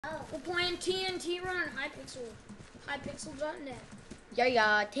We're playing TNT Run on Hypixel. Hypixel.net.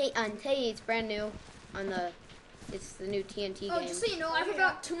 Yeah. Tay, it's brand new on the. It's the new TNT game. Oh, just so you know, I have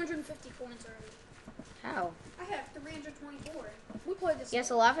about 250 points already. How? I have 324. We played this.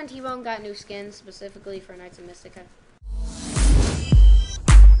 Yes, Olaf and Tbone got new skins specifically for Knights of Mystica.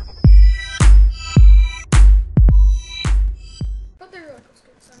 But they're really cool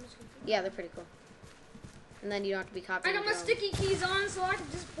skins, so I'm just gonna keep Yeah, they're pretty cool. And then you don't have to be copying. I got my sticky keys on, so I can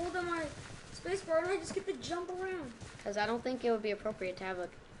just pull down my spacebar and I just get to jump around. Because I don't think it would be appropriate to have a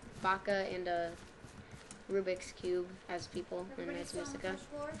Baka and a Rubik's Cube as people in Knights of Mystica.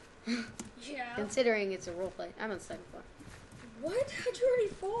 Yeah. Considering it's a roleplay. I'm on the second floor. What? How'd you already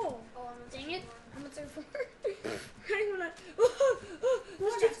fall? Oh, I'm on the Dang it. floor. I'm on the third floor. I'm gonna.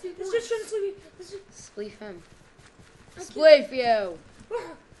 This just shouldn't sleep. Spleef him. I can't- Spleef you!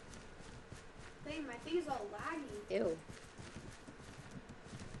 Dang, my thing is all laggy. Ew.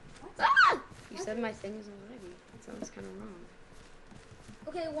 What? Ah! You said my thing is already. That sounds kind of wrong.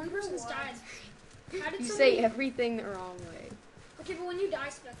 Okay, one person's What? died. How did You somebody... say everything the wrong way. Okay, but when you die,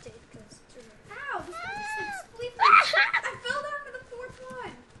 spectate, because it's your Ow! This guy just like spleefed me. I fell down to the fourth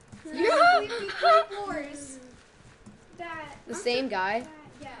one. Yeah. Spleefed me 3 floors. That. The same guy?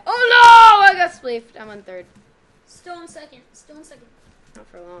 Yeah. Oh no! I got spleefed. I'm on third. Still in second. Still in second. Not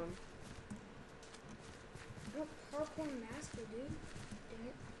for long. I'm a parkour master, dude. Dang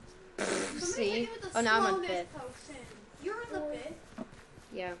it. Somebody See? hit me with a Oh, now I'm on slowness fifth. potion. You're in the fifth.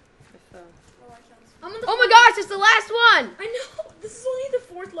 Yeah, I fell. Oh, I shall I'm on the Oh my gosh, it's the last one! I know. This is only the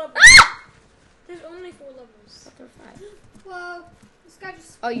 4th level. Ah! There's only 4 levels. What the fuck? Whoa. This guy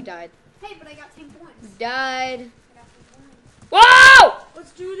just. Oh, you died. Hey, but I got 10 points. You died. I got 10 points. Whoa!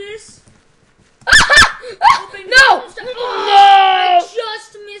 Let's do this. No! I No!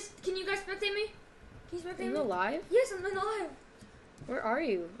 just missed. Can you guys spectate me? Can you Are spectate you me? alive? Yes, I'm alive. Where are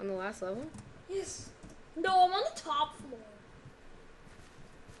you? On the last level? Yes. No, I'm on the top floor.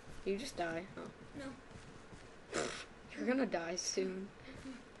 You just die. Oh. No. You're gonna die soon.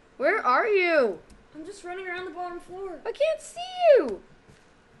 Where are you? I'm just running around the bottom floor. I can't see you.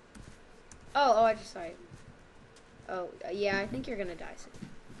 Oh, I just saw you. Oh, yeah, I think you're gonna die soon.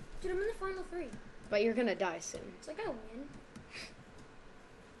 Dude, I'm in the final 3. But you're gonna die soon. It's like I win.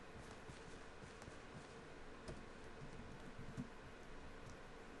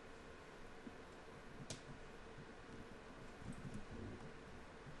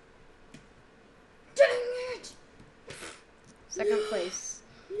 Dang it! Second place.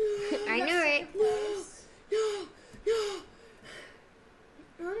 No, I knew it. No.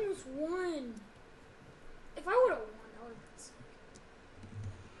 I almost won. If I would have won, I would have been sick.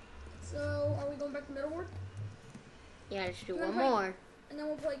 So, are we going back to middle ward? Yeah, just do You wanna one play- more. And then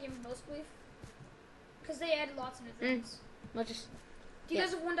we'll play a game of Ghost Belief? Because they added lots of new things. We'll just. Do you Yeah.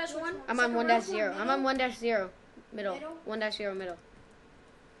 guys have 1-1? I'm on Second 1-0. round? I'm on 1-0. Middle. Middle? 1-0 middle.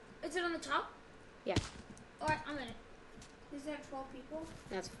 Is it on the top? Yeah. Alright, I'm in it. Does it have 12 people?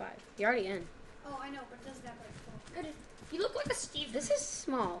 That's 5. You're already in. Oh, I know, but it doesn't have like 12. I did. You look like a Steve. This is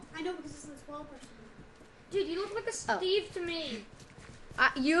small. I know because this is the 12 person. Dude, you look like a Oh. Steve to me.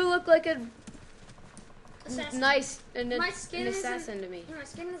 You look like a Assassin. nice My skin an is assassin to me. Yeah, my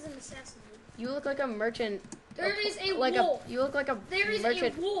skin is an assassin. Dude. You look like a merchant. There is a like wolf. You look like a There is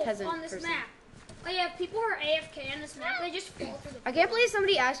merchant a wolf peasant on this person. map. Oh yeah, if people are AFK on this map, they just fall through the I can't believe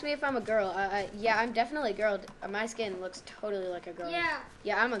somebody asked me if I'm a girl. Yeah, I'm definitely a girl. My skin looks totally like a girl. Yeah,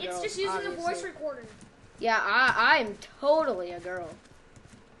 Yeah, I'm a girl. it's just using the voice obviously. recorder. Yeah, I'm totally a girl.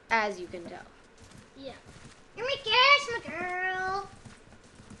 As you can tell. Yeah. Oh my gosh, my girl.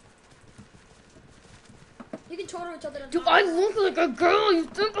 You can totally tell that I'm Do not. I look like a girl? You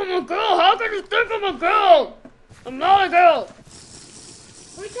think I'm a girl? How can you think I'm a girl? I'm not a girl.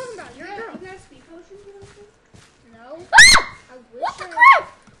 What are you talking about? You're a girl. You got a speed potion or something? No. Ah! I wish What the I-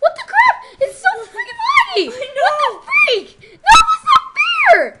 crap? What the crap? It's so freaking laggy. I know. What the freak? That was not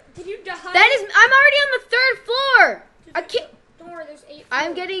fair. Did you die? That is. I'm already on the 3rd floor. I can't. Don't worry, there's 8. I'm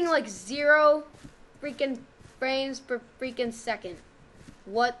floors. getting like 0 freaking frames per freaking second.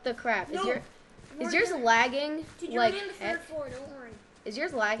 What the crap? No. Is We're yours gonna- lagging Dude, you're like already on the 3rd heck? floor. Don't worry. Is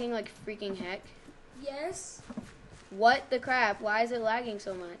yours lagging like freaking heck? Yes. What the crap? Why is it lagging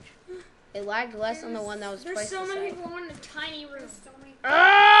so much? It lagged less on the one that was There's twice so the many size. people in a tiny room. There's so many.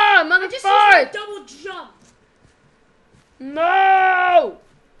 Ah, I just used my motherfucker! double jump. No!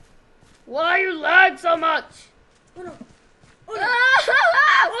 Why you lag so much? Oh no. Oh no.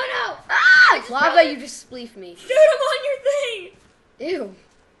 Ah! Oh no. Ah! Lava, you just spleefed me. Dude, I'm on your thing. Ew.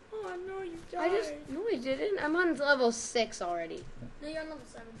 Oh no, you died. No, I didn't. I'm on level 6 already. No, you're on level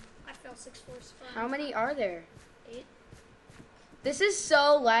 7. I fell 6 floors. How many are there? 8. This is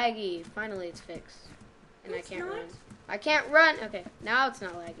so laggy. Finally, it's fixed. And No, I it's can't not. run. I can't run. Okay, now it's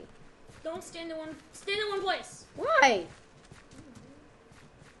not laggy. Don't stand in one place. Why?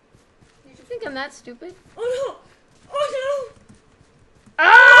 You think I'm that stupid? Oh no! Oh no! Ah, I'm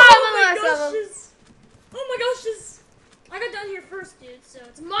Oh on my the last level. gosh! Oh my gosh! I got done here first, dude. So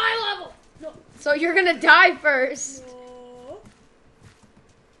it's my level. No. So you're gonna die first. No.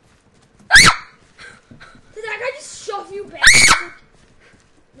 Did that guy just shove you back?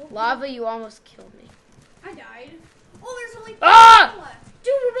 Nope. Lava, you almost killed me. I died. Oh, there's only 5 Ah! left.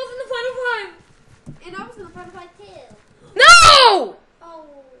 Dude, we're both in the final 5. And I was in the final 5 too. No!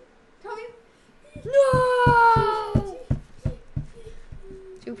 Oh. Tell me. No!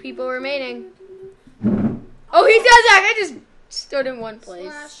 2 people remaining. Oh, he does that. I just stood in one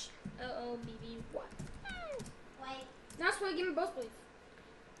place. Slash LLBB1. Wait. That's why I give me both, please.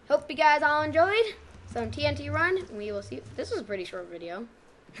 Hope you guys all enjoyed some TNT Run. We will see. This was a pretty short video.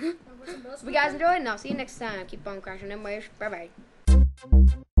 Hope you guys enjoyed, and I'll see you next time. Keep on crashing them waves. Bye bye.